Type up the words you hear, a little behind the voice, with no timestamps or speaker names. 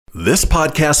This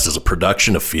podcast is a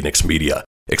production of Phoenix Media.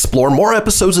 Explore more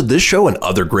episodes of this show and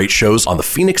other great shows on the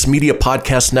Phoenix Media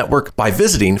Podcast Network by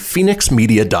visiting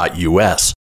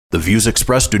phoenixmedia.us. The views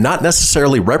expressed do not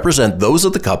necessarily represent those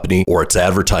of the company or its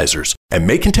advertisers and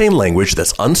may contain language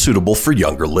that's unsuitable for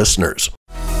younger listeners.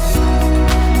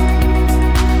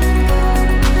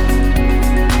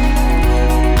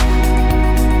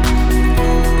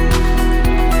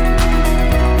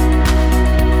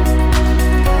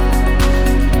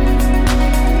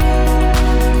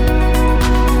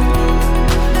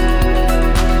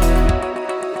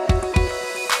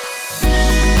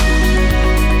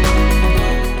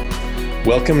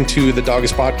 Welcome to the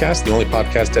Doggist Podcast, the only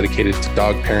podcast dedicated to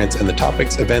dog parents and the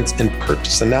topics, events, and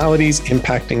personalities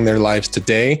impacting their lives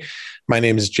today. My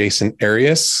name is Jason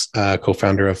Arias,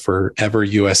 co-founder of Forever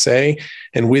USA.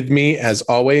 And with me, as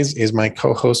always, is my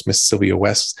co-host, Miss Sylvia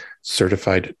West,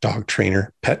 certified dog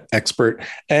trainer, pet expert,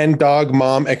 and dog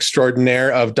mom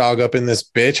extraordinaire of Dog Up in This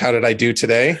Bitch. How did I do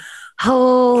today?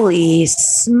 Holy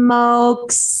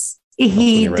smokes.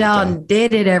 He done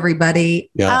did it,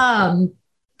 everybody. Yeah.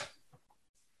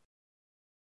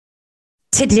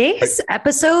 Today's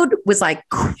episode was like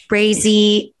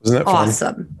crazy Wasn't that fun?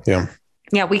 awesome. Yeah.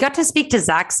 Yeah, we got to speak to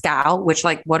Zach Scow, which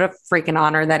like what a freaking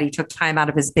honor that he took time out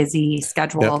of his busy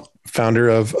schedule. Yep. Founder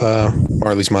of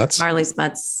Marley's Mutts. Marley's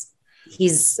Mutts.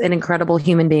 He's an incredible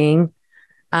human being.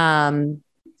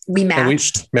 We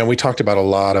matched. We talked about a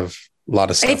lot of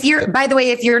stuff. If you're, by the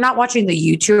way, if you're not watching the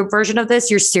YouTube version of this,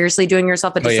 you're seriously doing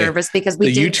yourself a disservice because we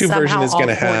the did YouTube version is going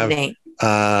to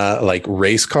have like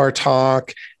race car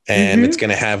talk. And it's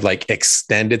going to have like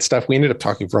extended stuff. We ended up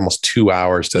talking for almost 2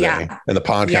 hours today. Yeah. And the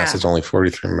podcast is only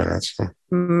 43 minutes.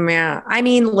 Yeah. I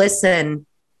mean, listen,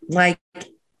 like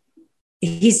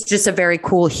he's just a very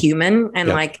cool human. And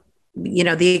like, you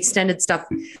know, the extended stuff,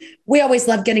 we always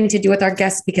love getting to do with our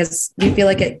guests because we feel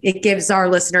like it gives our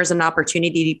listeners an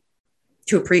opportunity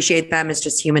to appreciate them as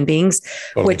just human beings,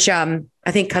 which I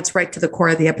think cuts right to the core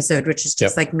of the episode, which is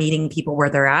just like meeting people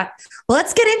where they're at. Well,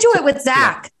 let's get into it with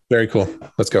Zach. Yeah. Very cool.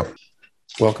 Let's go.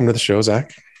 Welcome to the show,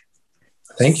 Zach.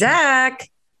 Thank you. Zach,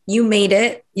 you made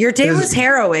it. Your day was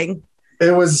harrowing.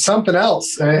 It was something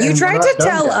else. You tried to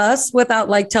tell us without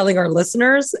like telling our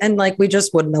listeners and like, we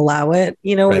just wouldn't allow it.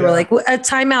 You know, we were like, a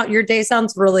timeout. Your day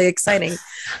sounds really exciting.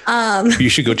 You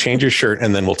should go change your shirt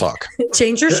and then we'll talk.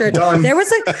 Change your shirt. There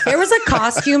was a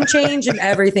costume change and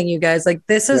everything, you guys. Like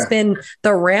this has been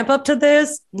the ramp up to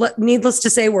this. Needless to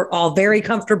say, we're all very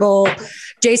comfortable.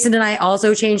 Jason and I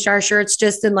also changed our shirts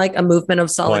just in like a movement of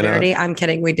solidarity. I'm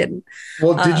kidding. We didn't.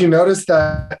 Well, did you notice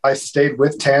that I stayed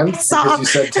with tans because you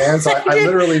said tans? I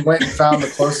literally went and found the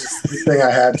closest thing I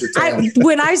had to tan.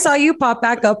 When I saw you pop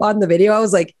back up on the video, I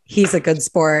was like, he's a good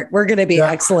sport. We're going to be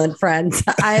excellent friends.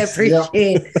 I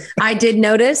appreciate I did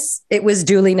notice. It was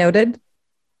duly noted.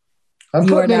 I'm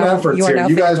putting in efforts here.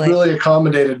 You guys really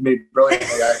accommodated me brilliantly.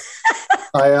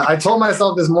 I told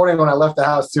myself this morning when I left the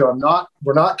house too,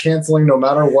 we're not canceling no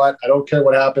matter what. I don't care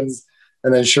what happens.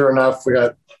 And then sure enough, we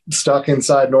got stuck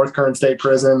inside North Kern State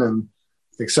Prison and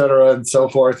et cetera and so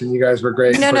forth. And you guys were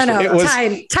great. No. Time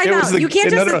out. You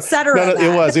can't just et cetera.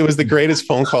 No, it was the greatest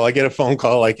phone call. I get a phone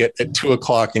call like at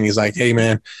 2:00 and he's like, hey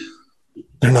man,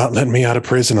 they're not letting me out of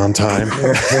prison on time.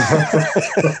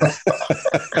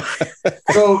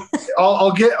 So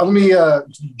let me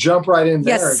jump right in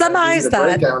there. Yes, summarize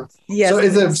that. Yes. So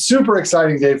it's a super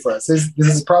exciting day for us. This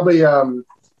is probably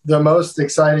the most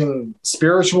exciting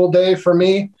spiritual day for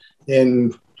me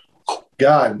in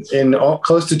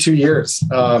close to 2 years.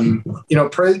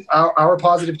 Our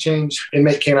Positive Change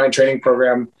Inmate Canine Training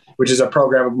Program, which is a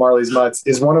program of Marley's Mutts,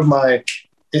 is one of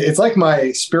it's like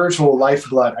my spiritual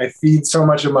lifeblood. I feed so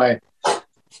much of my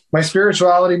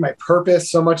spirituality, my purpose,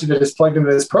 so much of it is plugged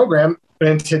into this program.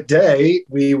 And today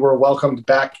we were welcomed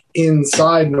back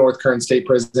inside North Kern State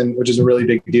Prison, which is a really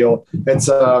big deal. It's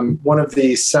one of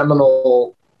the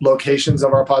seminal locations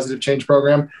of our Positive Change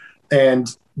program.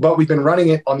 But we've been running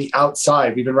it on the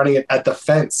outside. We've been running it at the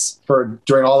fence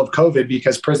during all of COVID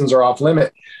because prisons are off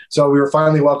limit. So we were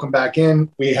finally welcomed back in.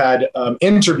 We had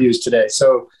interviews today.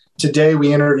 So today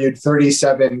we interviewed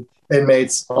 37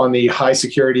 inmates on the high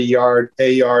security yard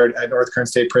at North Kern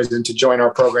State Prison to join our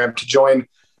program, to join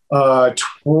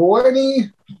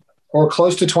 20 or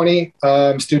close to 20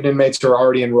 student inmates who are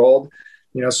already enrolled.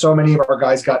 You know, so many of our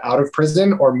guys got out of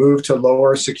prison or moved to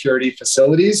lower security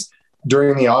facilities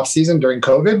during the off season, during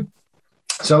COVID.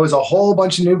 So it was a whole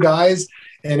bunch of new guys,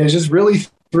 and it's just really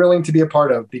thrilling to be a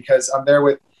part of because I'm there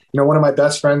with, one of my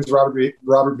best friends, Robert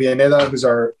Villaneda, who's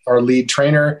our lead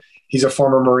trainer. He's a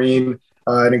former Marine,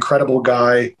 an incredible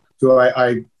guy who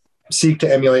I seek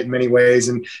to emulate in many ways.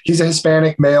 And he's a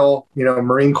Hispanic male,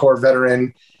 Marine Corps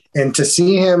veteran. And to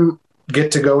see him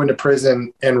get to go into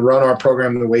prison and run our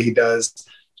program the way he does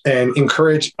and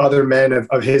encourage other men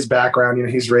of his background,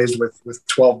 he's raised with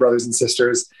 12 brothers and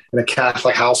sisters in a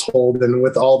Catholic household and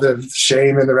with all the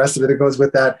shame and the rest of it that goes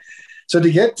with that. So to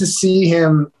get to see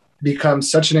him become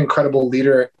such an incredible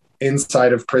leader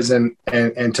inside of prison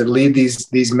and to lead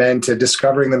these men to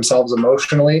discovering themselves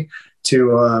emotionally,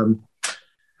 to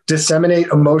disseminate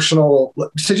to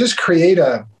just create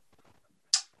a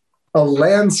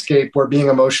landscape where being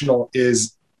emotional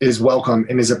is welcome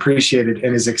and is appreciated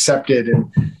and is accepted.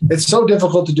 And it's so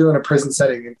difficult to do in a prison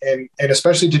setting and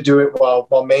especially to do it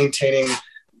while maintaining,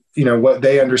 what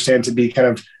they understand to be kind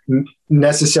of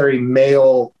necessary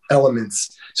male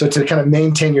elements. So to kind of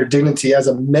maintain your dignity as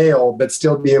a male, but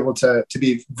still be able to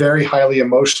be very highly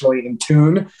emotionally in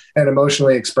tune and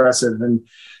emotionally expressive. And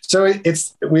so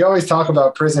we always talk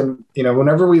about prison,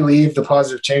 whenever we leave the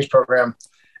Positive Change Program,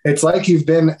 it's like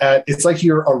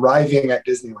you're arriving at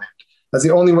Disneyland. That's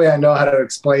the only way I know how to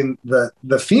explain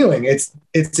the feeling. It's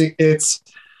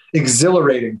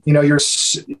exhilarating. You're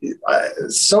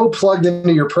so plugged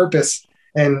into your purpose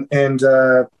and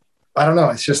I don't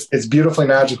know. It's beautifully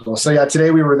magical. So yeah,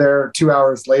 today we were there 2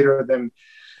 hours later than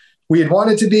we had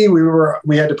wanted to be.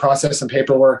 We had to process some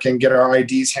paperwork and get our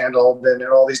IDs handled and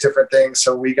all these different things.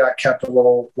 So we got kept a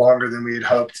little longer than we had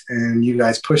hoped, and you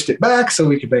guys pushed it back so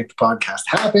we could make the podcast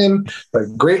happen.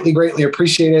 But greatly, greatly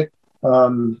appreciate it.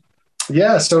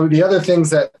 So the other things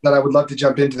that I would love to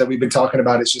jump into that we've been talking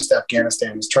about is just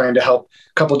Afghanistan. Is trying to help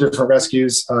a couple of different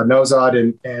rescues,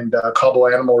 Nozad and Kabul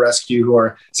Animal Rescue, who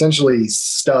are essentially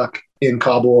stuck in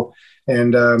Kabul.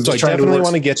 And so I definitely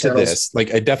want to get to this.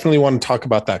 Like, I definitely want to talk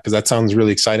about that because that sounds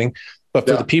really exciting. But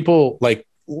for the people, like,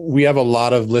 we have a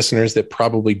lot of listeners that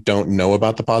probably don't know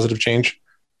about the Positive Change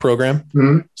Program.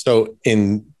 Mm-hmm. So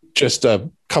in just a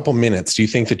couple minutes, do you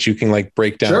think that you can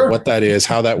break down what that is,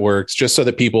 how that works, just so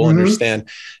that people understand?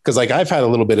 Because I've had a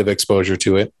little bit of exposure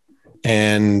to it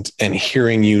and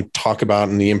hearing you talk about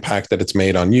and the impact that it's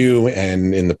made on you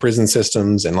and in the prison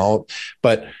systems and all,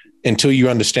 but until you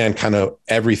understand kind of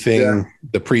everything,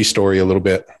 the pre-story a little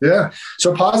bit. Yeah.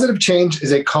 So Positive Change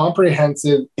is a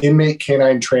comprehensive inmate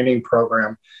canine training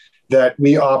program that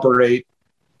we operate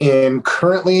in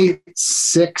currently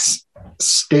 6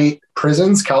 state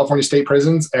prisons, California state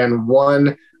prisons, and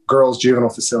 1 girls juvenile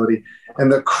facility.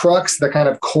 And the crux, the kind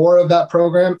of core of that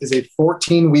program is a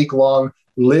 14-week long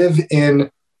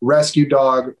live-in rescue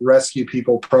dog, rescue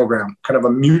people program, kind of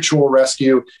a mutual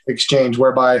rescue exchange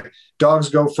whereby dogs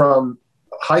go from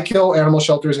high kill animal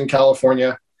shelters in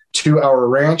California to our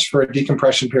ranch for a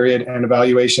decompression period and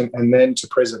evaluation, and then to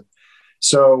prison.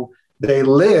 So they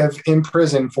live in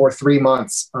prison for 3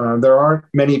 months. There aren't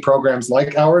many programs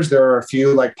like ours. There are a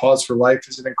few, like Pause for Life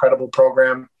is an incredible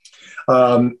program.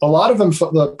 A lot of them,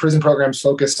 the prison programs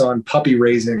focus on puppy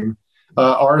raising.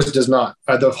 Ours does not.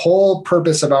 The whole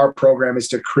purpose of our program is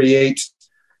to create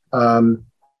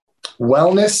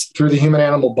wellness through the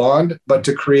human-animal bond, but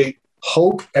to create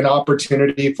hope and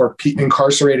opportunity for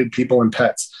incarcerated people and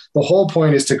pets. The whole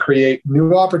point is to create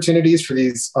new opportunities for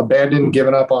these abandoned,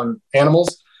 given up on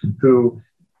animals who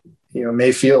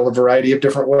may feel a variety of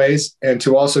different ways, and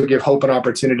to also give hope and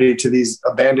opportunity to these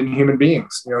abandoned human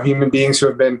beings, human beings who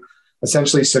have been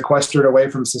essentially sequestered away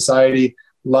from society,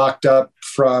 locked up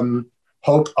from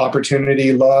hope,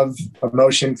 opportunity, love,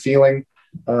 emotion, feeling,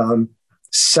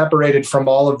 separated from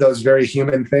all of those very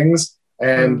human things.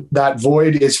 And that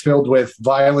void is filled with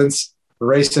violence,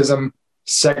 racism,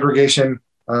 segregation,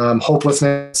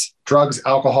 hopelessness, drugs,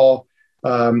 alcohol,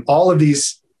 all of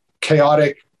these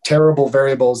chaotic, terrible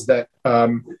variables that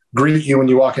greet you when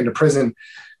you walk into prison.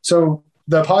 So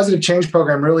the Positive Change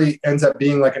Program really ends up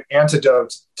being like an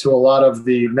antidote to a lot of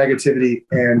the negativity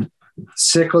and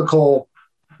cyclical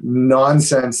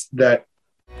nonsense that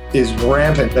is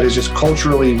rampant, that is just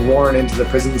culturally worn into the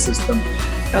prison system.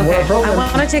 Okay, I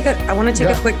want to take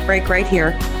a quick break right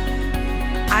here.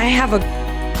 I'm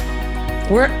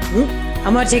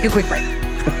going to take a quick break.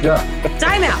 Yeah.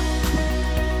 Time out.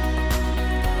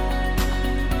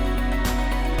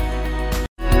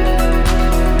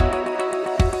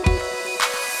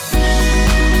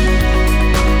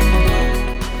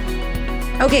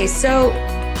 Okay, so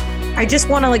I just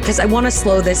want to because I want to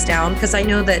slow this down because I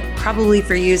know that probably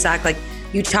for you, Zach,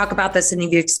 you talk about this and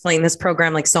you explain this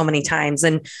program like so many times.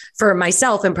 And for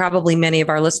myself and probably many of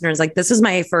our listeners, like this is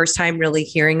my first time really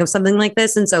hearing of something like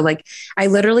this. And so like, I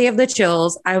literally have the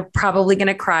chills. I'm probably going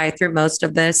to cry through most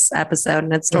of this episode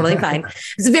and it's totally fine.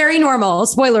 It's very normal.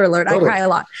 Spoiler alert. Totally. I cry a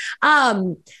lot.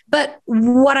 But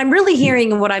what I'm really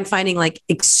hearing and what I'm finding like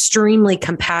extremely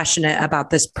compassionate about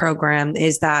this program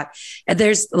is that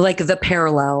there's like the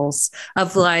parallels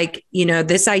of like, you know,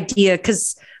 this idea,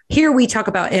 because here we talk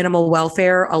about animal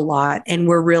welfare a lot, and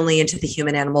we're really into the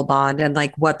human animal bond and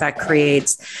like what that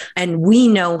creates. And we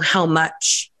know how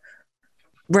much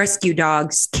rescue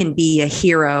dogs can be a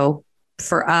hero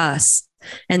for us.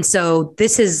 And so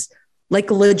this is like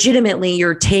legitimately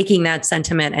you're taking that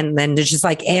sentiment and then just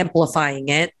like amplifying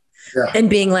it and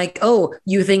being like, oh,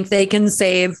 you think they can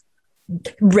save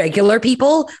regular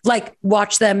people? Like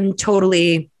watch them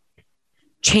totally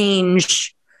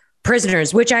change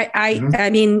prisoners, which I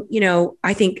mean, you know,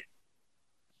 I think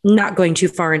not going too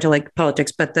far into like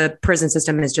politics, but the prison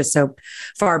system is just so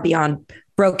far beyond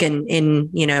broken in,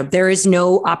 you know, there is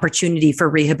no opportunity for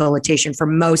rehabilitation for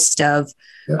most of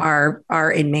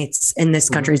our inmates in this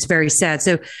country. It's very sad.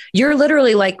 So you're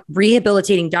literally like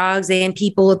rehabilitating dogs and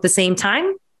people at the same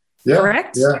time.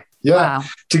 Correct? Yeah. Wow.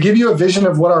 To give you a vision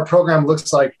of what our program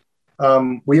looks like,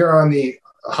 we are on the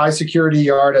high security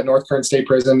yard at North Kern State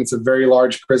Prison. It's a very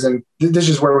large prison. This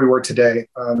is where we work today.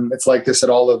 It's like this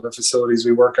at all of the facilities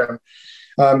we work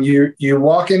on. You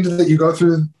walk into you go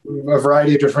through a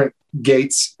variety of different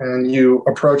gates and you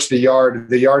approach the yard.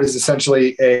 The yard is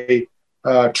essentially a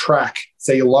track. It's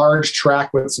a large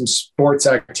track with some sports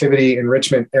activity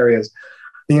enrichment areas.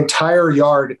 The entire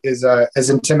yard is as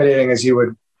intimidating as you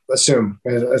would assume.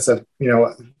 It's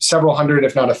several hundred,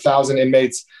 if not 1,000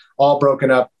 inmates, all broken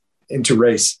up into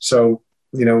race. So,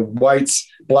 you know, whites,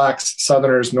 blacks,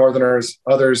 Southerners, Northerners,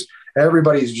 others,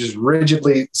 everybody's just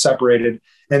rigidly separated.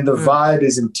 And the vibe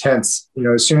is intense. You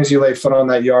know, as soon as you lay foot on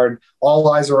that yard, all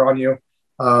eyes are on you.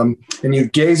 And you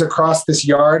gaze across this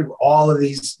yard, all of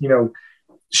these, you know,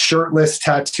 shirtless,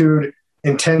 tattooed,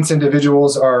 intense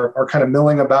individuals are kind of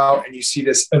milling about. And you see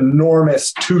this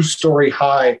enormous 2-story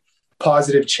high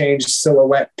positive change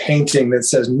silhouette painting that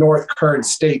says North Kern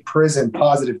State Prison,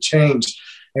 positive change.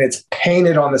 And it's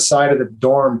painted on the side of the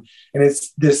dorm. And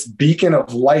it's this beacon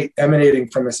of light emanating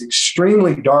from this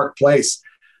extremely dark place.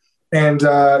 And,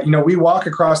 we walk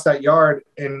across that yard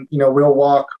and, we'll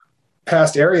walk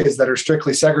past areas that are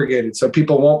strictly segregated. So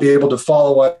people won't be able to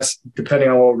follow us depending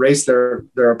on what race they're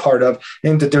a part of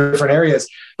into different areas.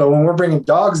 But when we're bringing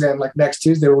dogs in, like next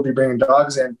Tuesday, we'll be bringing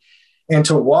dogs in, and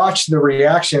to watch the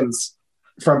reactions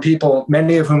from people,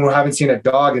 many of whom haven't seen a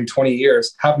dog in 20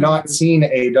 years, have not seen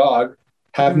a dog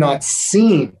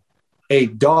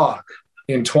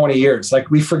in 20 years.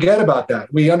 Like, we forget about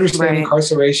that. We understand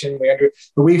incarceration,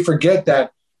 but we forget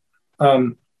that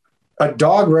a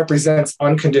dog represents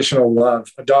unconditional love.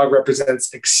 A dog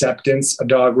represents acceptance. A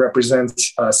dog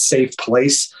represents a safe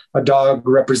place. A dog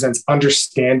represents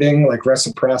understanding, like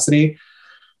reciprocity.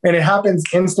 And it happens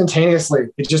instantaneously.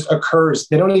 It just occurs.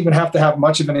 They don't even have to have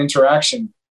much of an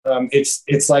interaction.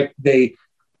 It's like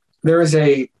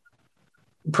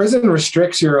prison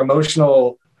restricts your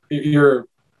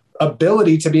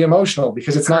ability to be emotional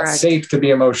because it's not safe to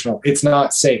be emotional. It's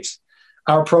not safe.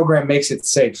 Our program makes it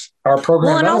safe. Our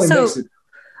program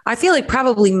I feel like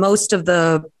probably most of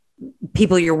the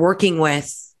people you're working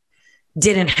with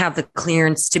didn't have the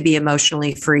clearance to be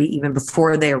emotionally free even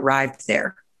before they arrived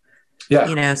there.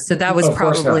 Yeah. So that was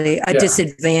probably a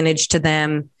disadvantage to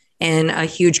them and a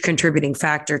huge contributing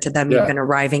factor to them even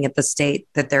arriving at the state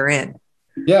that they're in.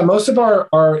 Yeah, most of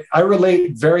I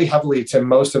relate very heavily to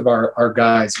most of our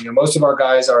guys. Most of our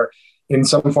guys are in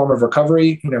some form of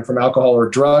recovery, from alcohol or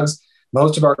drugs.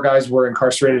 Most of our guys were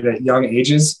incarcerated at young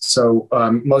ages. So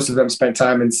most of them spent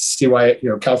time in CY,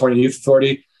 California Youth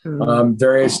Authority,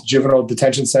 various juvenile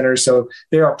detention centers. So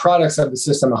they are products of the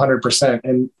system 100%.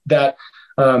 And that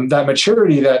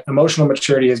maturity, that emotional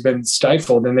maturity has been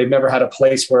stifled, and they've never had a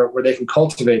place where they can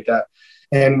cultivate that.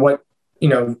 And what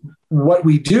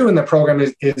we do in the program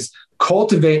is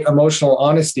cultivate emotional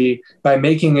honesty by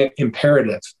making it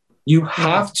imperative. You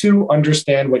have to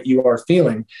understand what you are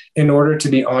feeling in order to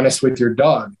be honest with your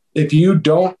dog. If you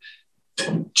don't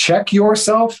check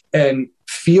yourself and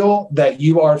feel that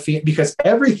you are feeling, because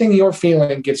everything you're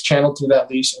feeling gets channeled through that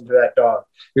leash into that dog.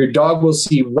 Your dog will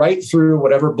see right through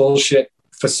whatever bullshit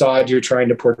facade you're trying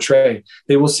to portray.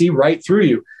 They will see right through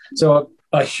you. So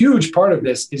a huge part of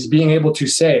this is being able to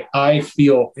say, I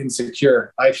feel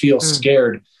insecure. I feel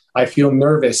scared. I feel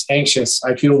nervous, anxious.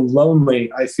 I feel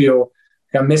lonely. I feel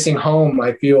I'm missing home.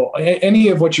 I feel any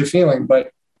of what you're feeling.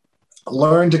 But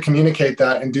learn to communicate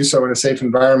that and do so in a safe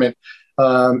environment,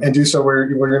 and do so where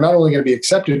you're not only going to be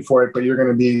accepted for it, but you're going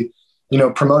to be,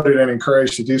 promoted and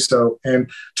encouraged to do so. And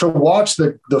to watch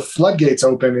the floodgates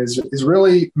open is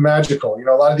really magical.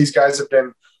 A lot of these guys have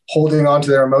been holding on to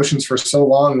their emotions for so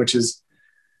long, which is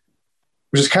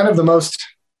kind of the most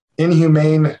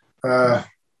inhumane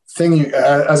thing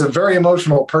as a very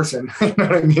emotional person. You know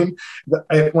what I mean?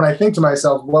 When I think to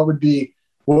myself, what would be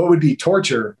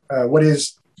torture? What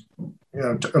is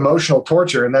emotional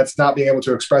torture? And that's not being able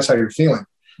to express how you're feeling,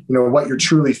 what you're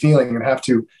truly feeling, and have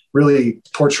to really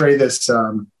portray this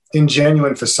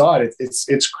ingenuine facade.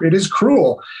 It is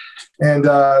cruel. And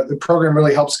the program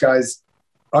really helps guys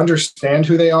understand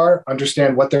who they are,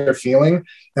 understand what they're feeling.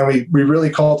 And we really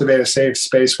cultivate a safe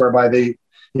space whereby they,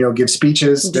 give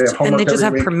speeches. They have homework, and they just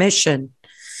have permission.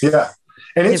 Yeah.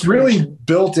 And it's really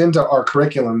built into our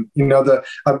curriculum.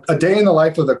 A day in the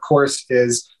life of the course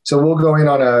is, so we'll go in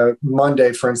on a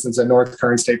Monday, for instance, at North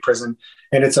Kern State Prison,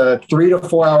 and it's a 3 to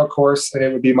 4 hour course. And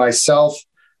it would be myself.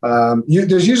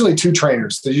 There's usually 2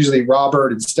 trainers. There's usually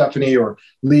Robert and Stephanie, or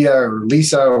Leah or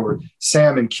Lisa, or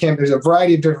Sam and Kim. There's a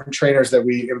variety of different trainers that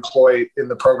we employ in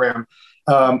the program.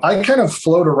 I kind of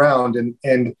float around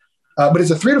but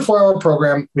it's a 3 to 4 hour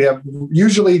program. We have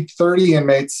usually 30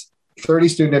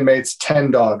 student inmates, 10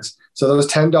 dogs. So those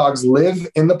 10 dogs live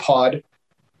in the pod.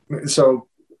 So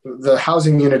the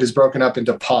housing unit is broken up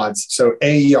into pods. So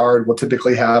a yard will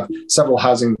typically have several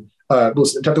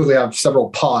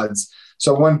pods.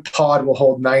 So one pod will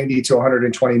hold 90 to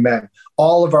 120 men.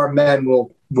 All of our men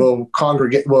will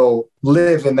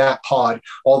live in that pod.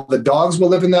 All the dogs will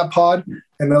live in that pod.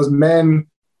 And those men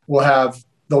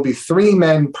there'll be 3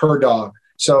 men per dog.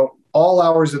 So all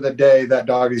hours of the day, that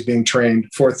dog is being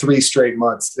trained for 3 straight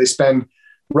months. They spend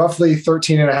roughly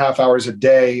 13 and a half hours a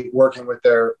day working with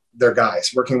their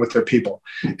guys, working with their people.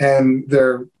 And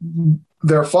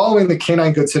they're following the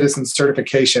Canine Good Citizen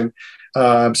certification.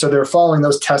 So they're following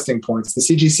those testing points. The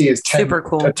CGC is super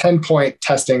cool. A 10-point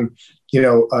testing,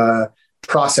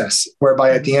 process,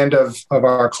 whereby at the end of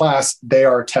our class, they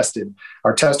are tested.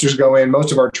 Our testers go in.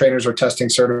 Most of our trainers are testing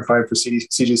certified for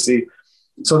CGC.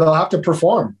 So they'll have to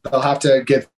perform. They'll have to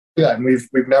get through that. And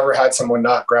we've never had someone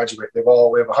not graduate. We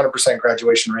have a 100%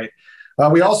 graduation rate.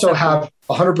 We also have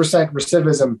 100%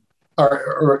 recidivism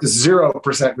or 0%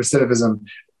 recidivism.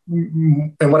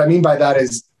 And what I mean by that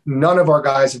is none of our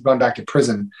guys have gone back to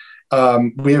prison.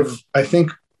 We have, I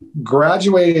think,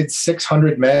 graduated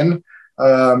 600 men.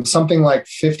 Something like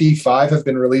 55 have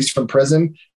been released from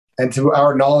prison. And to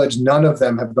our knowledge, none of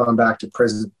them have gone back to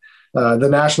prison. The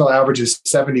national average is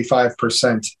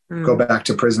 75% go back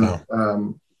to prison,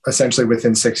 essentially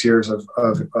within 6 years of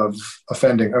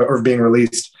offending or being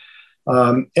released.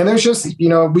 And there's just,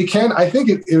 I think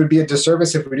it would be a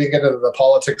disservice if we didn't get into the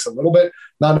politics a little bit,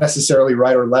 not necessarily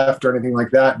right or left or anything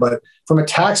like that. But from a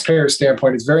taxpayer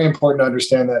standpoint, it's very important to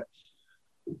understand that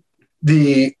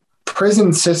the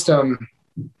prison system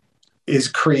is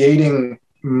creating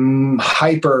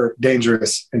hyper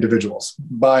dangerous individuals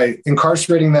by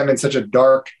incarcerating them in such a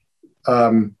dark,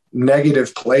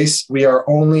 negative place. We are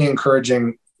only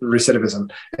encouraging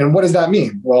recidivism. And what does that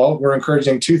mean? Well, we're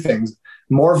encouraging 2 things: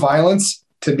 more violence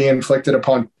to be inflicted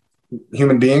upon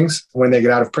human beings when they get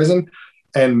out of prison,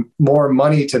 and more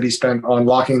money to be spent on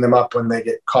locking them up when they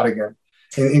get caught again.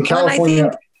 In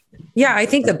California. I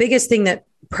think the biggest thing that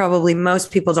probably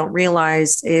most people don't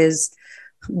realize is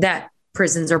that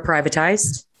prisons are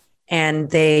privatized, and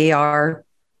they're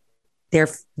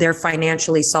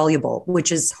financially soluble,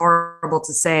 which is horrible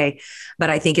to say, but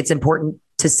I think it's important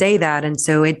to say that. And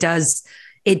so it does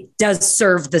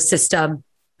serve the system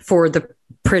for the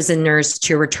prisoners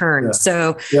to return. Yeah.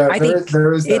 So I think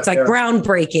it's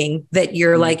groundbreaking that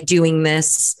you're like doing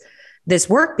this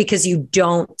work, because you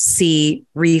don't see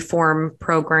reform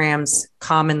programs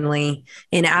commonly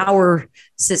in our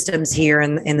systems here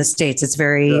in the States. It's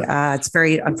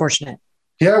very unfortunate.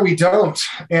 Yeah, we don't.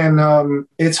 And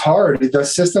it's hard. The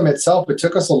system itself, it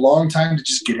took us a long time to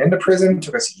just get into prison. It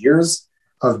took us years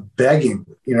of begging,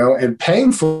 and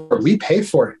paying for it. We pay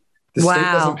for it. The state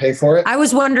doesn't pay for it. I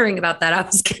was wondering about that. I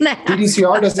was going to ask.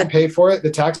 DDCR doesn't pay for it.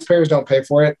 The taxpayers don't pay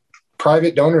for it.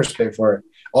 Private donors pay for it.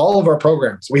 All of our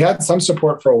programs. We had some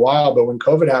support for a while, but when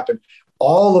COVID happened,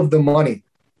 all of the money,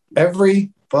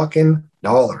 every fucking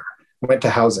dollar went to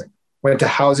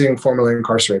housing formerly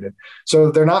incarcerated.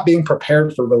 So they're not being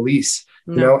prepared for release,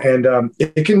 and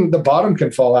the bottom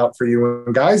can fall out for you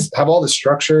when guys have all the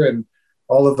structure and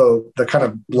all of the kind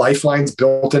of lifelines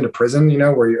built into prison,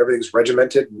 where everything's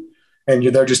regimented and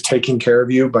they're just taking care of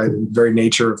you by the very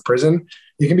nature of prison.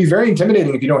 It can be very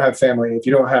intimidating if you don't have family, if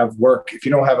you don't have work, if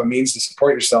you don't have a means to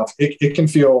support yourself. It can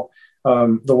feel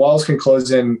The walls can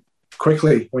close in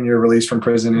quickly when you're released from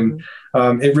prison.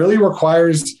 And it really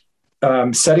requires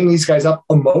setting these guys up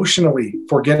emotionally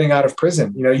for getting out of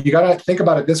prison. You know, you got to think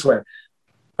about it this way.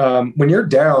 When you're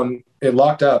down and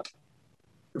locked up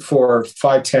for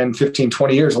 5, 10, 15,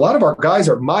 20 years, a lot of our guys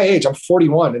are my age. I'm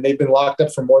 41 and they've been locked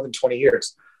up for more than 20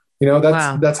 years. You know,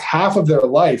 that's half of their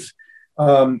life.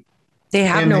 They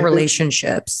have no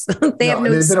relationships. They have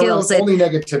no skills at only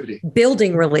negativity.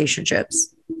 Building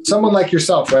relationships. Someone like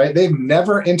yourself, right? They've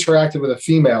never interacted with a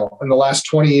female in the last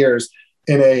 20 years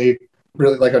in a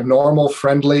really like a normal,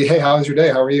 friendly, hey, how was your day?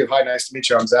 How are you? Hi, nice to meet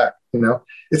you. I'm Zach. You know,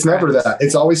 it's never that.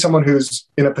 It's always someone who's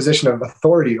in a position of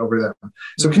authority over them.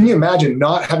 So can you imagine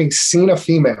not having seen a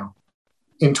female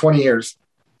in 20 years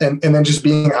and then just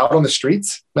being out on the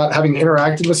streets, not having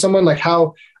interacted with someone? Like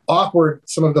how awkward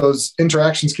some of those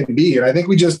interactions can be. And I think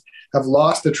we just have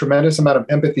lost a tremendous amount of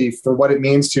empathy for what it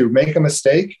means to make a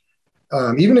mistake.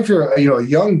 Even if you're a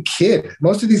young kid,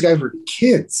 most of these guys were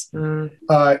kids,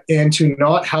 and to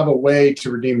not have a way to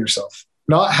redeem yourself,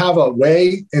 not have a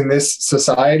way in this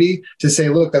society to say,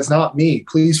 look, that's not me.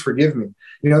 Please forgive me.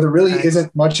 You know, there really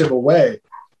isn't much of a way,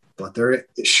 but there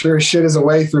sure as shit is a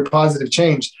way through positive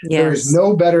change. Yes. There is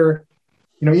no better,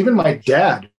 even my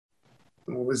dad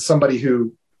was somebody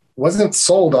who wasn't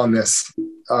sold on this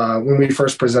when we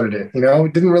first presented it,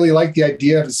 didn't really like the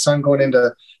idea of his son going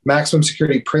into maximum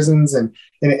security prisons and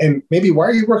maybe why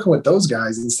are you working with those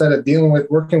guys instead of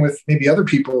working with maybe other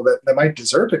people that might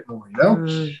deserve it more,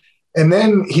 And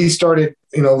then he started,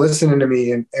 listening to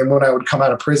me and when I would come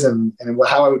out of prison and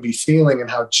how I would be feeling and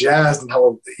how jazzed and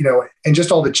how, and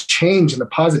just all the change and the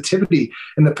positivity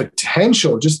and the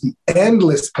potential, just the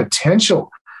endless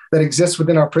potential that exists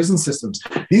within our prison systems.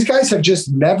 These guys have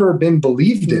just never been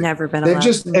believed in. Never been. They've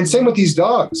just, and same with these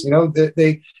dogs,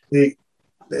 they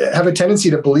have a tendency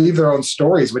to believe their own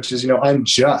stories, which is, I'm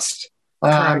just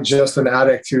an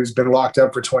addict who's been locked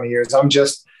up for 20 years. I'm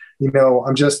just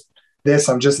this,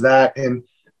 I'm just that. And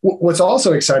what's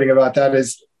also exciting about that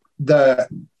is the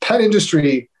pet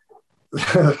industry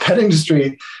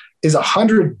is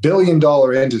 $100 billion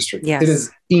industry. Yes. It is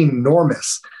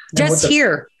enormous.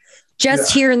 Here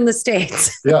in the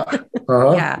States. Yeah.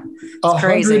 Uh-huh. Yeah.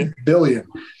 $100 billion.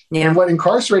 Yeah. And what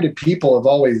incarcerated people have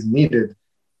always needed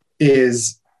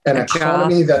is an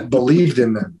economy that believed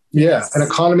in them. Yes. Yeah. An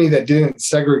economy that didn't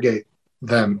segregate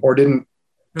them or didn't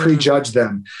prejudge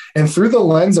them. And through the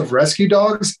lens of rescue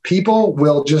dogs, people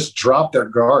will just drop their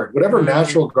guard. Whatever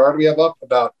natural guard we have up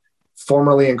about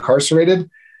formerly incarcerated,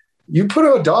 you put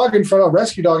a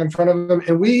rescue dog in front of them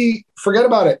and we forget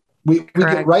about it. We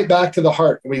get right back to the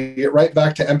heart. We get right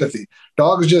back to empathy.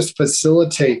 Dogs just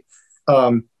facilitate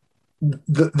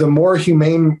the more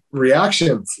humane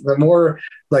reactions, the more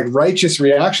like righteous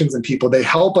reactions in people. They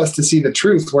help us to see the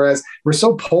truth. Whereas we're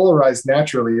so polarized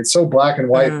naturally. It's so black and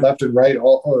white, left and right,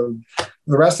 all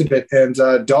the rest of it. And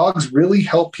dogs really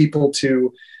help people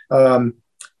to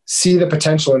see the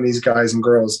potential in these guys and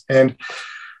girls. And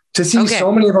to see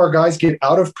so many of our guys get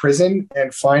out of prison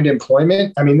and find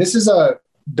employment. I mean, this is a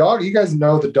dog. You guys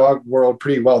know the dog world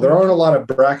pretty well. There aren't a lot of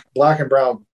black and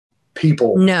brown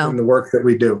people in the work that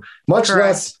we do, much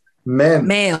less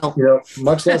male,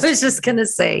 much less. I was just going to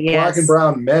say, black and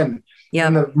brown men. Yeah.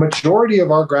 And the majority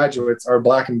of our graduates are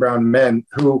black and brown men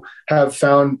who have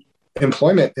found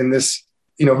employment in this,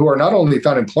 who are not only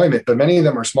found employment, but many of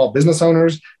them are small business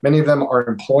owners. Many of them are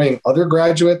employing other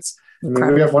graduates. I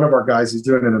mean, we have one of our guys who's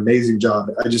doing an amazing job.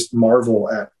 I just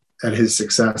marvel at his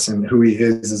success and who he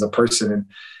is as a person. And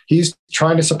he's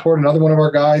trying to support another one of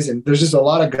our guys. And there's just a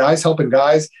lot of guys helping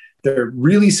guys. They're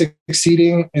really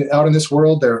succeeding out in this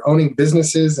world. They're owning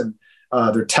businesses and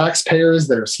they're taxpayers.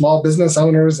 They're small business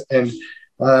owners. And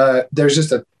there's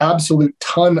just an absolute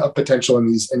ton of potential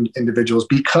in these individuals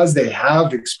because they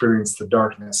have experienced the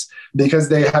darkness, because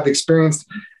they have experienced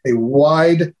a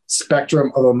wide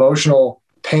spectrum of emotional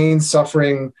pain,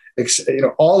 suffering,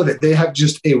 all of it. They have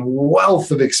just a wealth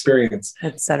of experience,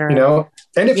 etc.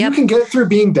 And if you can get through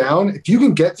being down, if you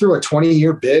can get through a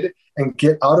 20-year bid and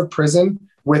get out of prison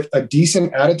with a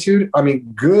decent attitude, I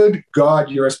mean, good God,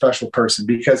 you're a special person,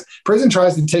 because prison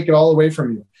tries to take it all away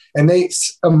from you. And they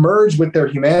emerge with their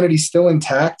humanity still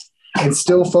intact and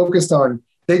still focused on,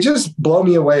 they just blow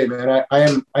me away, man.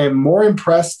 I am more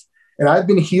impressed, and I've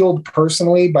been healed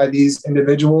personally by these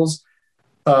individuals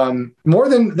more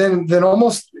than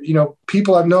almost,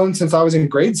 people I've known since I was in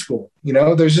grade school.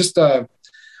 There's just a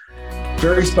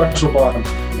very special bond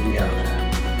that we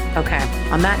have. Okay.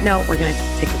 On that note, we're going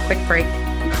to take a quick break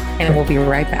and we'll be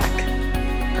right back.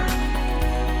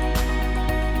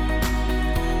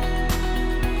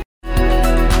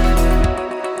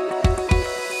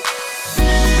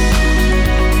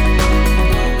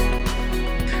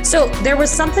 So there was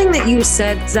something that you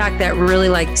said, Zach, that really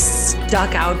like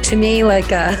stuck out to me. Like,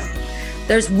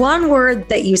 there's one word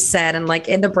that you said, and like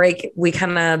in the break, we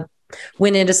kind of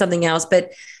went into something else,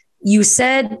 but you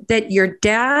said that your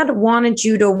dad wanted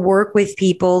you to work with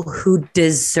people who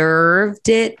deserved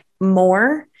it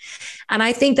more. And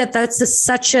I think that that's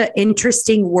such an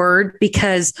interesting word,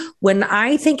 because when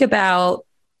I think about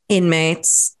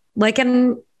inmates, like,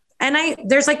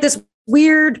 there's like this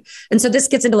weird. And so this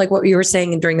gets into like what you were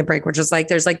saying during the break, which is like,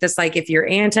 there's like this, like, if you're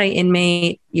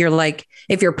anti-inmate, you're like,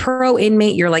 if you're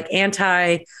pro-inmate, you're like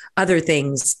anti other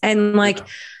things. And like,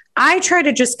 I try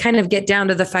to just kind of get down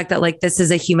to the fact that like, this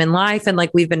is a human life. And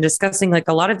like, we've been discussing, like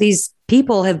a lot of these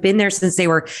people have been there since they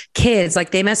were kids.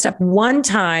 Like they messed up one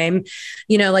time,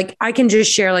 you know, like I can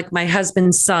just share, like my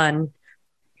husband's son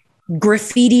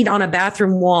graffitied on a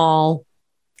bathroom wall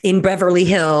in Beverly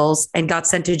Hills and got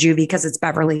sent to juvie because it's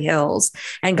Beverly Hills,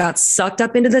 and got sucked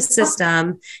up into the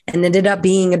system and ended up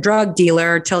being a drug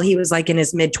dealer till he was like in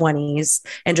his mid-20s,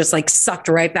 and just like sucked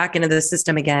right back into the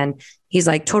system again. He's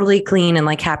like totally clean and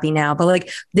like happy now. But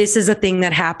like, this is a thing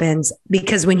that happens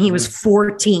because when he was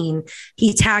 14,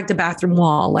 he tagged a bathroom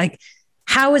wall. Like,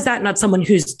 how is that not someone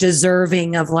who's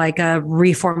deserving of like a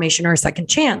reformation or a second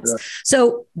chance? Yeah.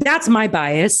 So that's my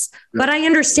bias, but I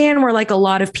understand where like a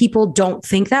lot of people don't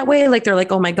think that way. Like they're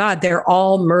like, oh my God, they're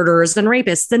all murderers and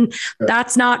rapists. And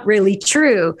that's not really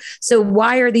true. So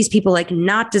why are these people like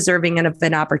not deserving of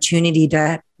an opportunity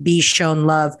to be shown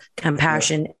love,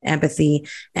 compassion, empathy,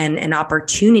 and an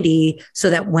opportunity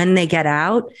so that when they get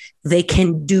out, they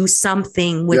can do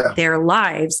something with their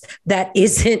lives that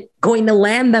isn't going to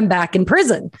land them back in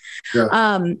prison,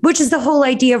 which is the whole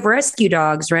idea of rescue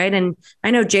dogs, right? And I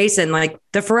know, Jason, like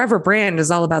the Forever brand is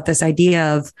all about this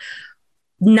idea of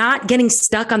not getting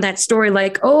stuck on that story.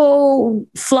 Like, oh,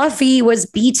 Fluffy was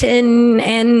beaten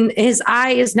and his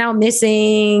eye is now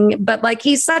missing, but like,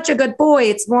 he's such a good boy.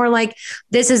 It's more like,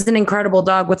 this is an incredible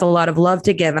dog with a lot of love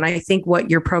to give. And I think what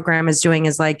your program is doing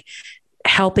is like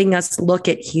helping us look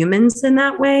at humans in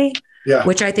that way,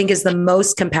 which I think is the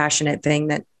most compassionate thing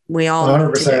that we all 100%.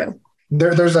 Need to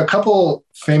do. There's a couple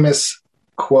famous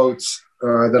quotes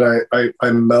that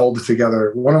I meld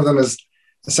together. One of them is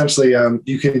essentially,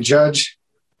 you can judge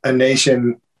a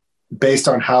nation based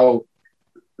on how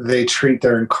they treat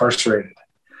their incarcerated.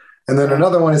 And then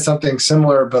another one is something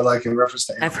similar, but like in reference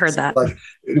to animals. I've heard that. Like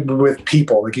with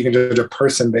people, like you can judge a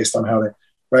person based on how they,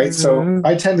 right? Mm-hmm. So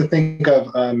I tend to think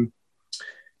of,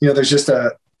 there's just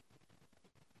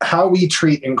how we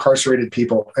treat incarcerated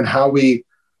people, and how we,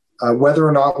 whether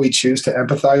or not we choose to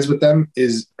empathize with them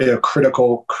is a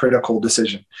critical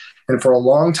decision. And for a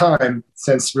long time,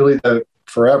 since really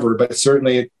forever, but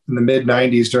certainly in the mid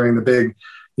 90s during the big,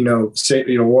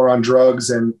 war on drugs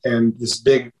and this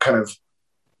big kind of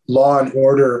law and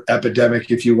order epidemic,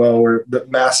 if you will, where the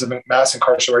mass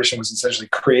incarceration was essentially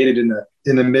created in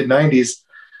the mid 90s.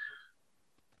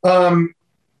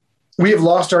 We have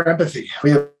lost our empathy.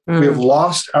 We have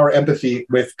lost our empathy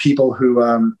with people who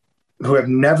have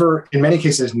never, in many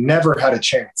cases, never had a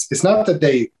chance. It's not that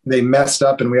they messed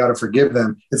up and we ought to forgive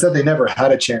them. It's that they never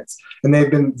had a chance. And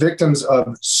they've been victims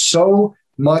of so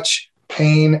much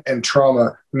pain and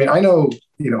trauma. I mean, I know,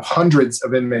 hundreds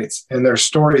of inmates and their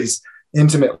stories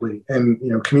intimately,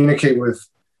 and, communicate with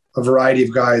a variety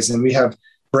of guys. And we have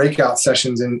breakout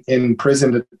sessions in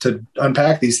prison to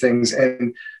unpack these things.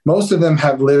 And many of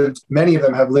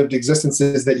them have lived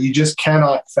existences that you just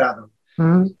cannot fathom.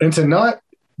 Mm-hmm. And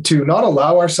to not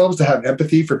allow ourselves to have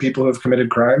empathy for people who have committed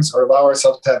crimes, or allow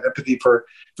ourselves to have empathy for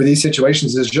these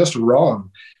situations, is just wrong.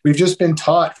 We've just been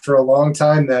taught for a long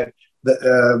time that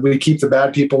we keep the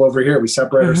bad people over here. We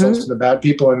separate ourselves from the bad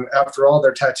people. And after all,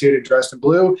 they're tattooed and dressed in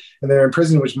blue and they're in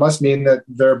prison, which must mean that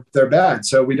they're bad.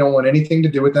 So we don't want anything to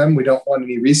do with them. We don't want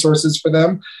any resources for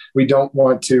them. We don't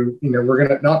want to, we're going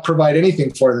to not provide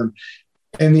anything for them.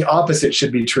 And the opposite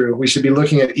should be true. We should be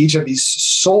looking at each of these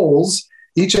souls.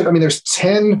 There's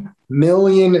 10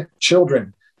 million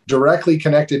children directly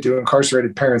connected to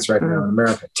incarcerated parents right now in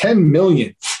America. 10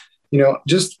 million.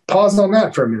 Just pause on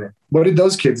that for a minute. What did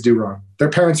those kids do wrong? Their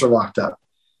parents are locked up.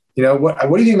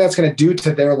 What do you think that's going to do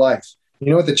to their life?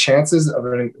 You know what the chances of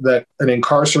that an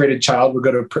incarcerated child will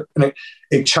go to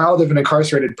a child of an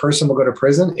incarcerated person will go to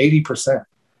prison? 80%.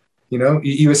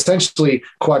 You essentially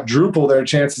quadruple their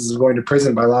chances of going to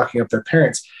prison by locking up their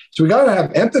parents. So we got to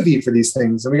have empathy for these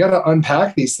things, and we got to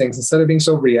unpack these things instead of being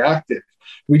so reactive.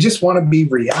 We just want to be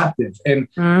reactive. And,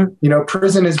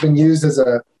 prison has been used as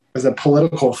a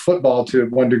political football to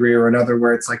one degree or another,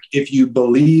 where it's like, if you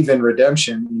believe in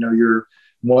redemption, you're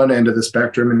one end of the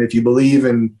spectrum. And if you believe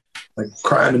in like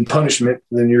crime and punishment,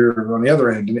 then you're on the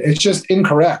other end. And it's just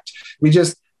incorrect.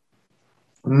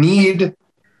 need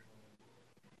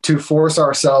to force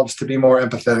ourselves to be more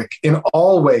empathetic in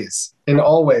all ways. And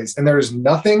there's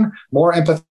nothing more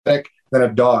empathetic than a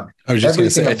dog. I was just going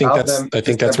to say, I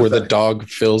think that's where the dog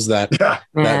fills that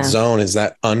zone, is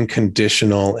that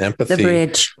unconditional empathy. The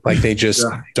bridge. Like they just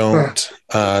don't,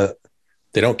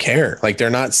 they don't care. Like they're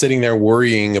not sitting there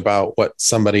worrying about what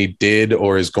somebody did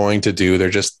or is going to do. They're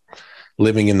just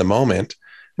living in the moment.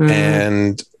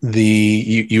 And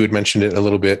you had mentioned it a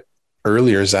little bit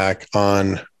earlier, Zach,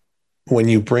 on when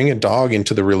you bring a dog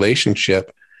into the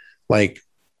relationship, like,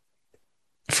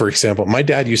 for example, my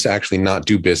dad used to actually not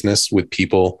do business with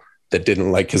people that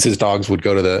didn't like, because his dogs would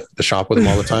go to the shop with him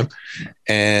all the time.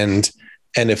 And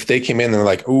if they came in, they're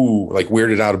like, ooh, like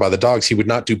weirded out about the dogs, he would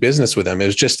not do business with them. It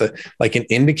was just like an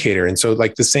indicator. And so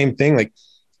like the same thing, like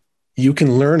you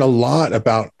can learn a lot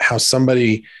about how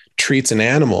somebody treats an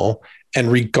animal. And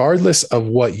regardless of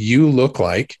what you look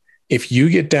like, if you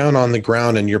get down on the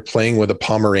ground and you're playing with a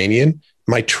Pomeranian,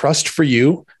 my trust for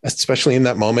you, especially in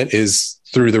that moment, is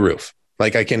through the roof.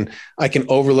 Like I can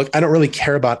overlook, I don't really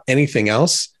care about anything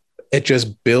else. It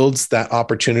just builds that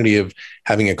opportunity of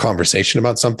having a conversation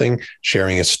about something,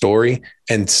 sharing a story,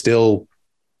 and still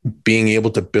being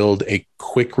able to build a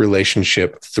quick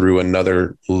relationship through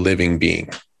another living being.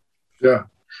 Yeah.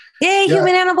 Yay,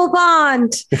 human animal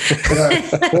bond.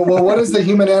 Well, what does the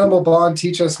human animal bond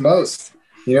teach us most?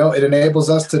 You know, it enables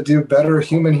us to do better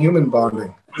human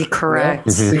bonding. Correct.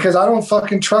 You know? Because I don't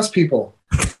fucking trust people.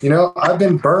 You know, I've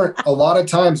been burnt a lot of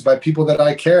times by people that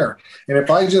I care. And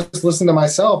if I just listen to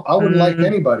myself, I wouldn't like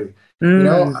anybody. You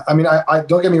know, I mean, I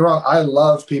don't get me wrong. I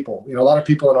love people. You know, a lot of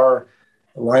people in our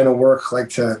line of work like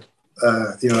to,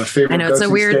 favorite. I know it's a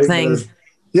weird thing.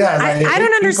 Yeah. I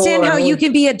don't understand how you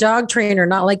can be a dog trainer,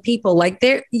 not like people. Like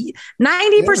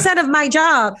 90% of my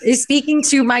job is speaking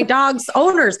to my dog's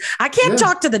owners. I can't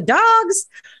talk to the dogs.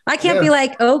 I can't be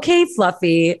like, okay,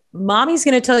 Fluffy, mommy's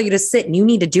going to tell you to sit and you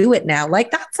need to do it now.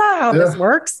 Like that's how this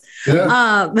works.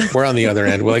 Yeah. We're on the other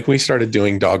end. We started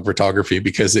doing dog photography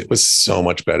because it was so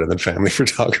much better than family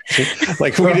photography.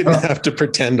 Like we didn't have to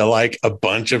pretend to like a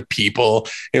bunch of people.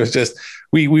 It was just,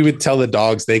 we would tell the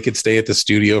dogs they could stay at the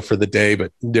studio for the day,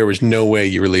 but there was no way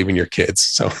you were leaving your kids.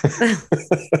 So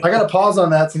I got to pause on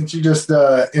that since you just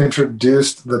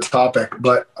introduced the topic,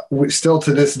 but still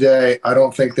to this day, I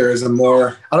don't think there is I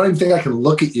don't even think I can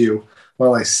look at you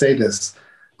while I say this,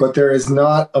 but there is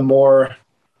not a more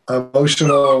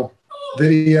emotional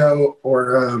video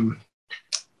or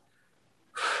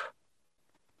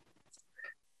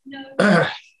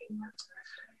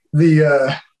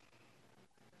the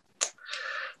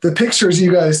pictures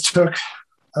you guys took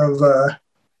of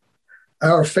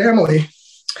our family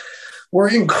were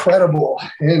incredible.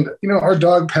 And, you know, our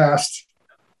dog passed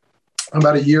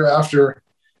about a year after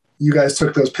you guys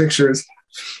took those pictures.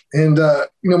 And,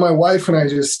 my wife and I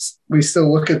we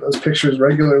still look at those pictures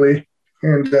regularly.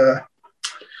 And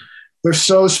they're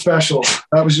so special.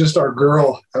 That was just our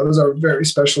girl. That was our very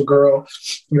special girl,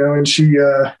 and she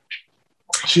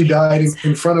died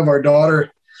in front of our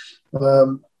daughter.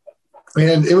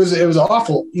 And it was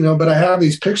awful, but I have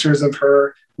these pictures of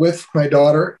her with my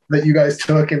daughter that you guys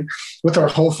took and with our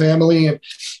whole family. And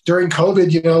during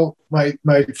COVID,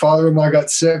 my father-in-law got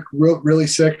sick, really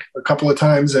sick a couple of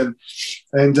times. And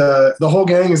the whole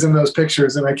gang is in those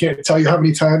pictures. And I can't tell you how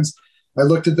many times I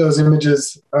looked at those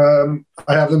images. I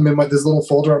have them in this little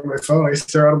folder on my phone. I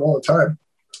stare at them all the time.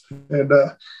 And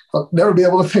I'll never be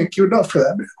able to thank you enough for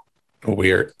that, man.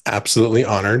 We are absolutely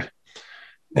honored.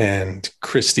 And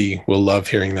Christy will love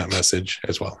hearing that message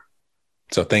as well.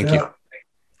 So thank you.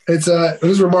 It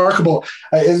was remarkable.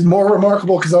 It's more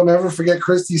remarkable because I'll never forget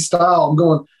Christy's style. I'm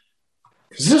going,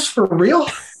 is this for real?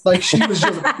 Like she was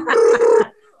just,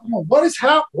 what is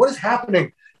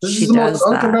happening? This is the most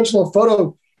unconventional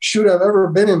photo shoot I've ever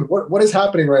been in. What is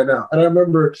happening right now? And I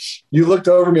remember you looked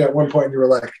over me at one point and you were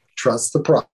like, trust the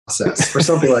process or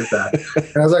something like that.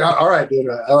 And I was like, all right, dude.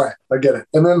 All right. I get it.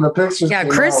 And then the pictures. Yeah.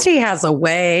 Christy has a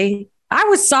way. I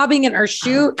was sobbing in our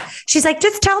shoot. She's like,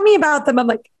 just tell me about them. I'm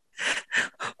like,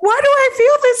 why do I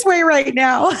feel this way right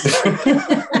now?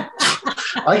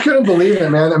 I couldn't believe it,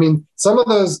 man. I mean, some of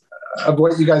those of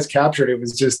what you guys captured, it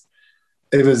was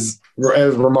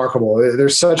remarkable.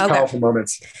 There's such powerful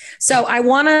moments. So I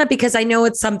want to, because I know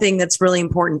it's something that's really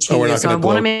important to you. So I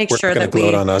want to make sure that we blow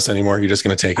it on us anymore. You're just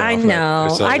going to take it. I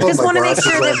know. I just want to make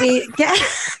sure that we get.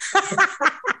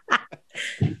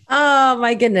 Oh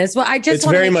my goodness. Well, it's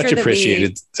very much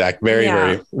appreciated, Zach. Very,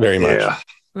 very, very much. Yeah.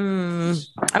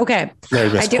 Okay.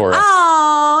 There's Miss Cora.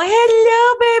 Oh,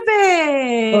 hello,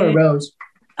 baby. Oh, Rose.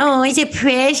 Oh, is it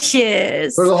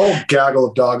precious? There's a whole gaggle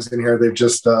of dogs in here. They've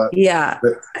just, yeah.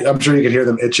 I'm sure you can hear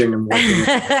them itching and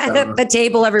the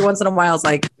table every once in a while is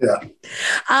like,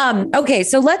 yeah. Okay.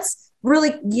 So let's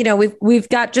really, we've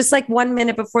got just like 1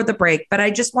 minute before the break, but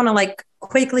I just want to like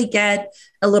quickly get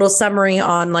a little summary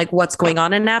on like what's going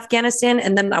on in Afghanistan.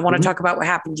 And then I want to talk about what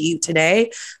happened to you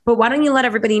today, but why don't you let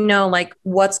everybody know like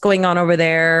what's going on over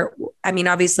there? I mean,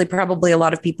 obviously probably a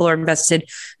lot of people are invested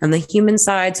on the human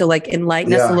side. So like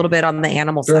enlighten us a little bit on the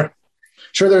animal side.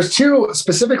 Sure. There's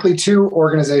specifically two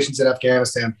organizations in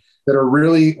Afghanistan that are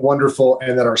really wonderful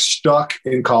and that are stuck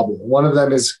in Kabul. One of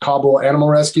them is Kabul Animal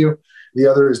Rescue. The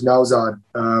other is Nowzad,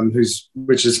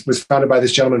 which was founded by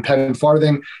this gentleman, Penn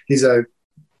Farthing. He's a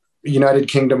United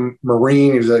Kingdom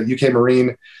Marine. He was a UK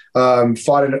Marine,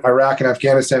 fought in Iraq and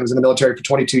Afghanistan, was in the military for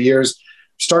 22 years,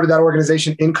 started that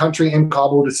organization in country in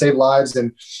Kabul to save lives.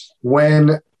 And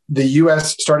when the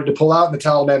US started to pull out and the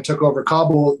Taliban took over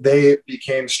Kabul, they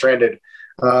became stranded.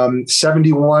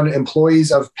 71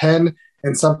 employees of Penn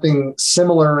and something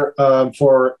similar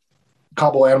for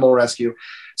Kabul Animal Rescue.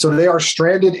 So they are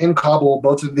stranded in Kabul,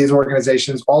 both of these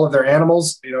organizations, all of their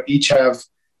animals, each have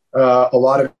a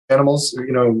lot of animals,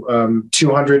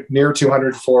 200, near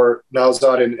 200 for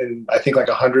Nowzad and I think like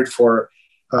 100 for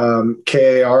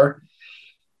KAR.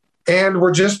 And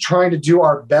we're just trying to do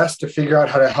our best to figure out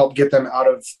how to help get them out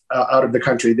of the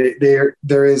country.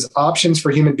 There is options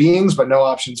for human beings, but no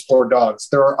options for dogs.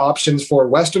 There are options for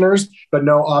Westerners, but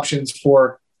no options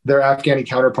for their Afghani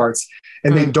counterparts.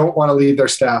 And they don't want to leave their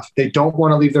staff. They don't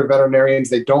want to leave their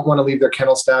veterinarians. They don't want to leave their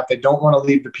kennel staff. They don't want to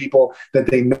leave the people that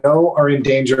they know are in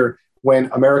danger when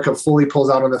America fully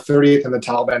pulls out on the 30th and the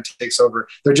Taliban takes over.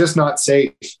 They're just not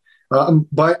safe.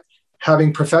 But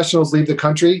having professionals leave the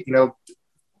country, the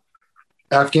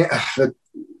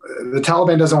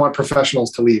Taliban doesn't want professionals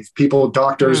to leave. People,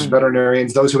 doctors,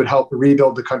 veterinarians, those who would help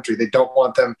rebuild the country. They don't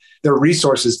want them. They're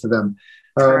resources to them.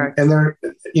 And they're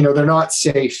not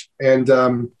safe.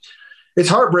 And it's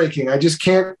heartbreaking. I just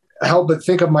can't help but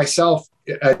think of myself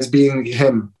as being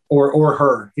him or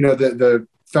her, the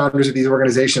founders of these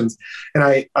organizations. And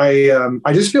I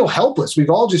just feel helpless. We've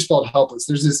all just felt helpless.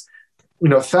 There's this,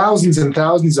 thousands and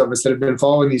thousands of us that have been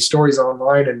following these stories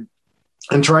online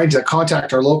and trying to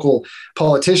contact our local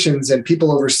politicians and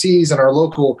people overseas and our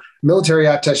local military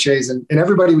attaches and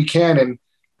everybody we can. And,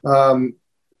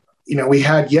 we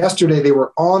had yesterday, they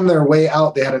were on their way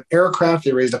out. They had an aircraft.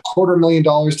 They raised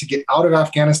 $250,000 to get out of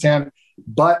Afghanistan,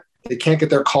 but they can't get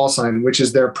their call sign, which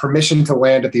is their permission to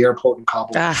land at the airport in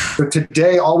Kabul. So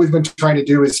today, all we've been trying to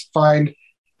do is find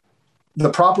the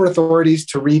proper authorities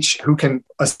to reach who can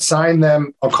assign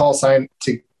them a call sign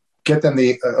to get them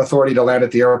the authority to land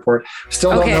at the airport.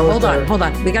 Still don't know. Hold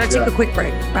on. We got to take a quick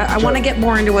break. I want to get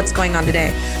more into what's going on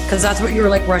today because that's what you were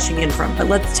like rushing in from. But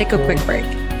let's take a quick break.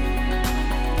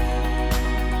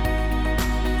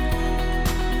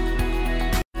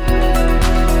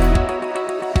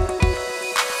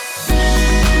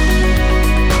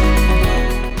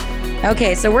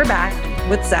 Okay, so we're back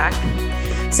with Zach.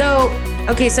 So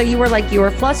you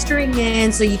were flustering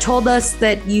in. So you told us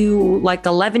that you like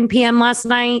 11 p.m. last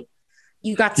night.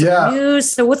 You got some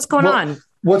news. So what's going on?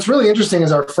 What's really interesting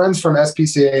is our friends from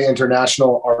SPCA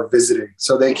International are visiting.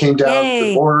 So they came down.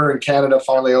 The border in Canada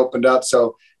finally opened up.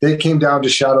 So they came down to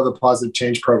shadow the Positive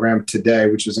Change program today,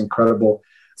 which is incredible.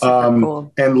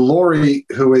 Cool. And Lori,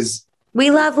 we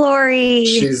love Lori.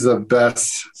 She's the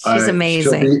best. She's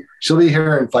amazing. She'll be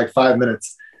here in like 5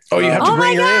 minutes. Oh, you have to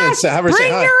bring her in and have her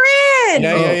say hi. Bring her in.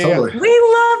 Yeah. Totally. We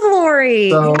love Lori.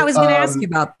 So, I was going to ask you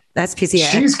about SPCA.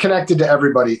 She's connected to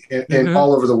everybody in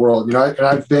all over the world. And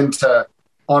I've been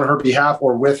on her behalf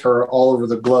or with her all over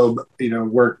the globe,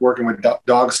 working with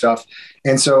dog stuff.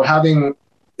 And so having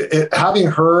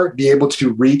her be able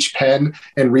to reach Penn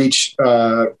and reach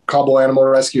Kabul Animal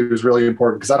Rescue is really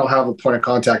important because I don't have a point of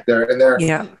contact there. And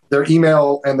their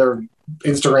email and their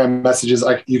Instagram messages,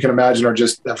 like you can imagine, are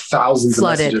just thousands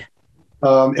flooded. Of messages.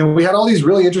 And we had all these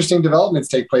really interesting developments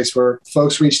take place where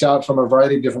folks reached out from a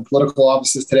variety of different political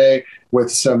offices today with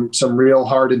some real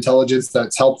hard intelligence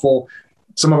that's helpful.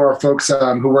 Some of our folks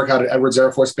who work out at Edwards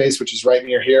Air Force Base, which is right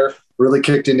near here, really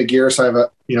kicked into gear. So I have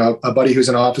a buddy who's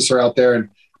an officer out there, and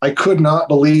I could not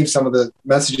believe some of the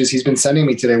messages he's been sending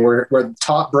me today where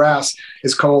top brass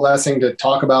is coalescing to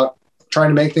talk about trying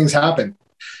to make things happen.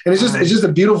 And it's just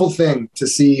a beautiful thing to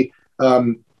see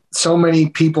so many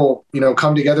people,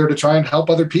 come together to try and help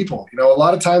other people. A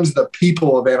lot of times the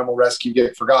people of animal rescue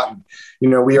get forgotten.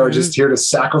 We are just here to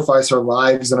sacrifice our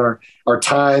lives and our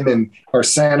time and our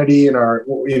sanity and our,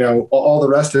 all the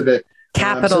rest of it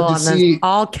Capital on the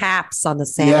all caps on the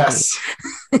sanity. Yes.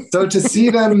 So to see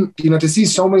them, to see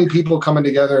so many people coming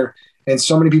together and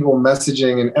so many people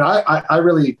messaging, and I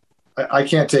really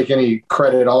can't take any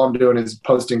credit. All I'm doing is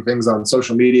posting things on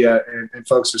social media, and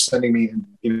folks are sending me,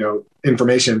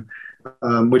 information,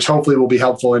 which hopefully will be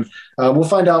helpful. And we'll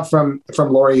find out from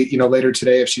Lori, later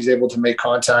today if she's able to make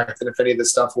contact and if any of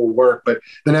this stuff will work. But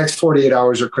the next 48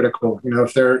 hours are critical.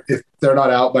 If they're not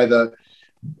out by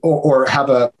or have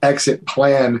a exit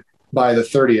plan by the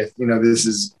 30th,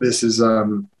 this is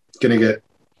going to get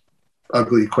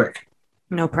ugly quick.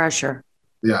 No pressure.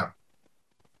 Yeah.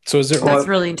 So that's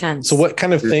really intense. So what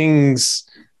kind of things,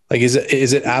 like, is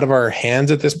it out of our hands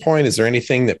at this point? Is there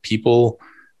anything that people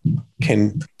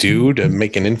can do to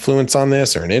make an influence on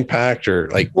this or an impact, or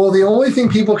like? Well, the only thing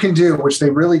people can do, which they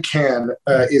really can,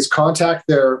 is contact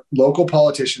their local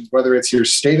politicians, whether it's your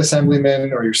state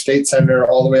assemblyman or your state senator,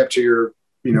 all the way up to your,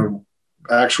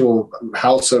 actual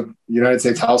United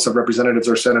States House of Representatives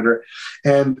or senator,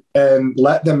 and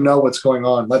let them know what's going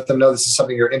on. Let them know this is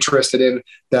something you're interested in,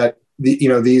 that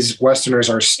these Westerners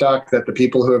are stuck, that the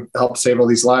people who have helped save all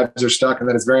these lives are stuck, and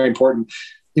that it's very important.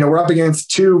 We're up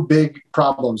against two big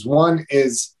problems. One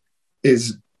is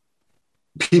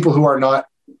people who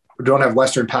don't have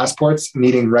Western passports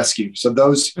needing rescue. So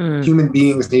those human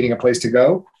beings needing a place to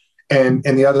go. And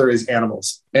the other is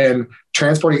animals. And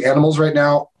transporting animals right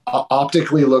now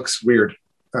optically looks weird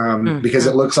because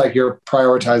it looks like you're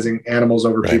prioritizing animals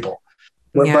over people.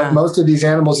 But most of these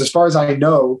animals, as far as I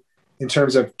know, in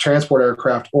terms of transport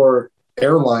aircraft or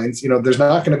airlines, there's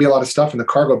not going to be a lot of stuff in the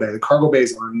cargo bay. The cargo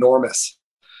bays are enormous.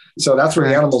 So that's where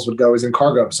the animals would go, is in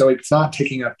cargo. So it's not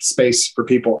taking up space for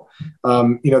people.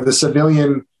 The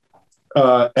civilian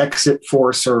exit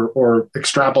force or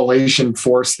extrapolation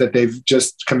force that they've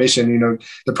just commissioned,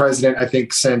 the president, I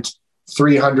think, sent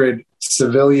 300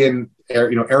 civilian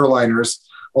airliners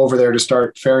over there to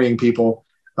start ferrying people.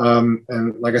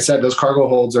 And like I said, those cargo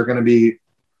holds are going to be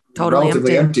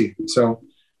relatively empty. So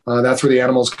that's where the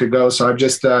animals could go. So I'm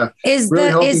just really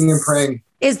hoping and praying.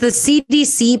 Is the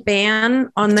CDC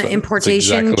ban on the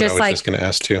importation exactly just going to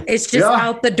ask too? It's just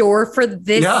out the door for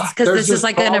this because this is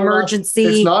like an emergency.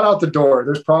 It's not out the door.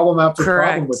 There's problem after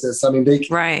problem with this. I mean,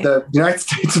 the United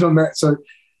States of America. So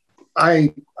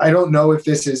I don't know if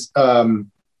this is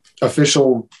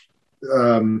official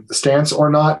stance or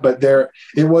not, but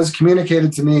it was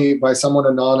communicated to me by someone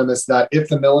anonymous that if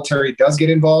the military does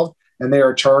get involved and they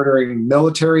are chartering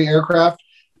military aircraft,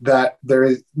 that there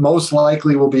is most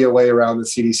likely will be a way around the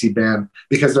CDC ban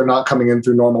because they're not coming in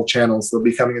through normal channels. They'll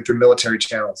be coming in through military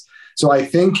channels. So I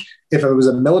think if it was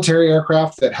a military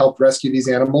aircraft that helped rescue these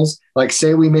animals, like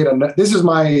say we made this is in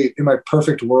my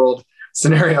perfect world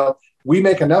scenario, we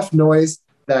make enough noise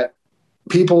that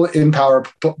people in power,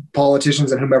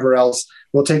 politicians and whomever else,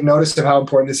 will take notice of how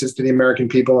important this is to the American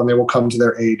people, and they will come to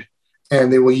their aid.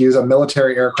 And they will use a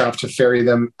military aircraft to ferry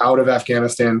them out of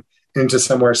Afghanistan into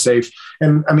somewhere safe.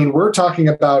 And I mean, we're talking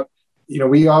about,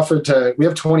 we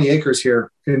have 20 acres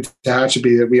here in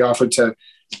Tehachapi that we offered to,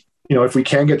 if we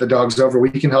can get the dogs over, we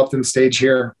can help them stage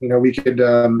here. We could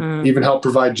even help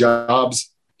provide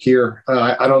jobs here.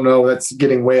 I don't know, that's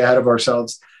getting way ahead of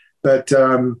ourselves. But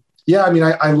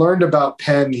I learned about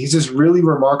Penn. He's this really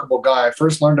remarkable guy. I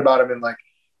first learned about him in like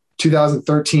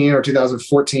 2013 or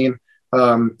 2014.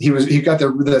 He got the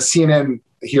CNN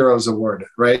Heroes Award,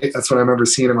 right? That's when I remember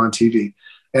seeing him on TV.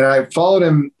 And I followed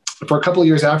him for a couple of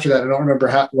years after that. I don't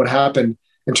remember what happened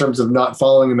in terms of not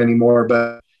following him anymore,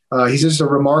 but he's just a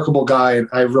remarkable guy. And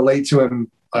I relate to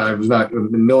him. I was not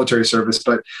in military service,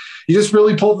 but you just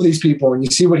really pull for these people and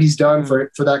you see what he's done for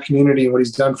that community and what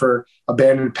he's done for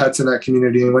abandoned pets in that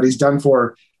community and what he's done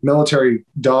for military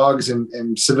dogs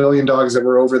and civilian dogs that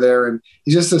were over there. And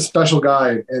he's just a special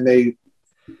guy, and they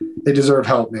deserve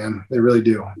help, man. They really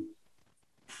do.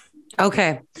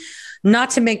 Okay.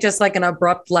 Not to make just like an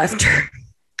abrupt left turn.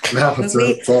 No,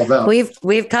 it's all about.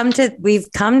 We've come to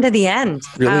the end.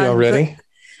 Really already?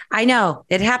 I know.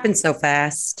 It happened so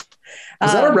fast.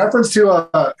 Was that a reference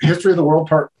to History of the World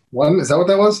Part 1? Is that what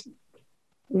that was?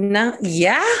 No.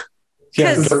 Yeah.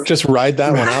 Yeah, just ride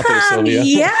that one out there, Sylvia.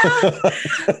 Yeah.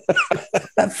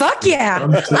 Fuck yeah.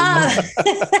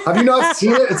 Have you not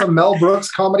seen it? It's a Mel Brooks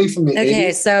comedy from the 80s.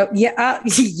 Okay, so yeah.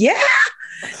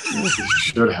 You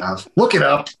should have. Look it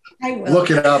up. I will. Look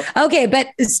it up. Okay, but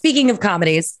speaking of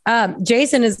comedies,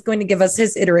 Jason is going to give us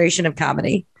his iteration of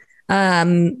comedy. I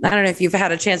don't know if you've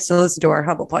had a chance to listen to our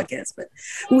Hubble podcast, but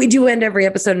we do end every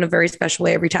episode in a very special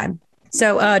way every time.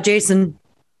 So, Jason,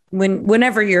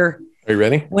 whenever you're... Are you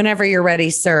ready? Whenever you're ready,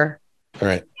 sir. All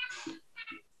right.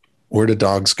 Where do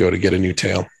dogs go to get a new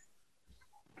tail?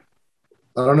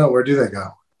 I don't know. Where do they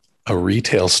go? a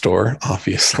retail store,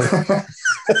 obviously.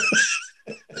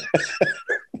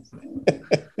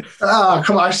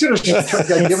 Come on. I should have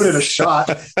given it a shot.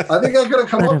 I think I could have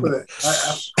come up with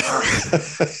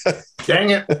it. Dang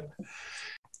it.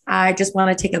 I just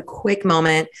want to take a quick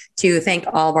moment to thank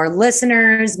all of our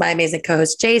listeners, my amazing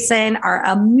co-host Jason, our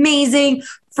amazing,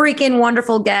 freaking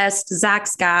wonderful guest, Zach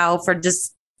Scow, for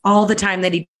just all the time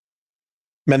that he.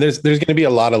 Man, there's going to be a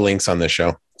lot of links on this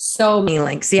show. So many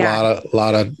links. Yeah. A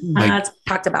lot of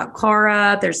talked about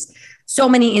Cora. There's so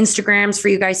many Instagrams for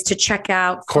you guys to check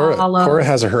out. Cora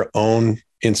has her own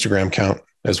Instagram account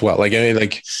as well. Like, I mean,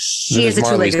 like she is a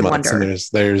truly good wonder.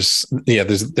 There's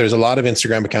a lot of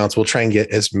Instagram accounts. We'll try and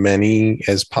get as many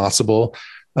as possible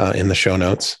in the show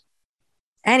notes.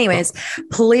 Anyways,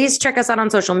 please check us out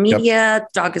on social media,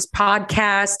 Doggist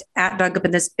Podcast, at Dog Up in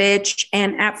This Bitch,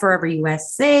 and at Forever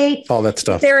USA. All that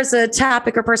stuff. If there is a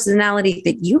topic or personality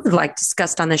that you would like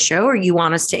discussed on the show or you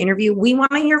want us to interview, we want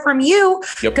to hear from you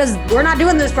because we're not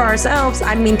doing this for ourselves.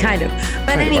 I mean, kind of.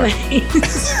 But anyways,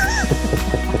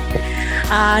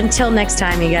 until next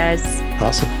time, you guys.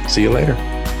 Awesome. See you later.